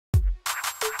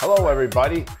Hello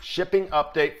everybody, shipping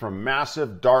update from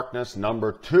Massive Darkness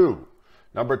number 2.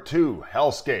 Number 2,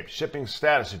 Hellscape, shipping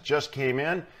status. It just came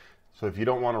in, so if you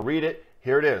don't want to read it,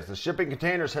 here it is. The shipping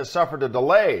containers has suffered a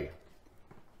delay,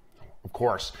 of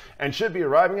course, and should be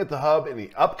arriving at the hub in the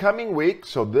upcoming week,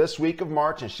 so this week of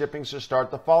March, and shipping should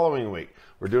start the following week.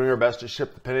 We're doing our best to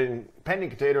ship the pending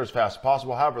container as fast as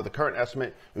possible. However, the current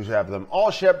estimate is to have them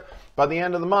all shipped by the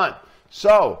end of the month.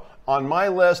 So, on my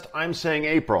list, I'm saying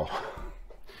April.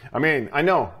 I mean, I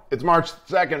know, it's March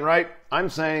 2nd, right? I'm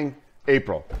saying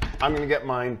April. I'm going to get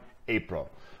mine April.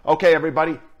 Okay,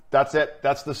 everybody, that's it.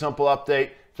 That's the simple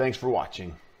update. Thanks for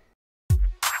watching.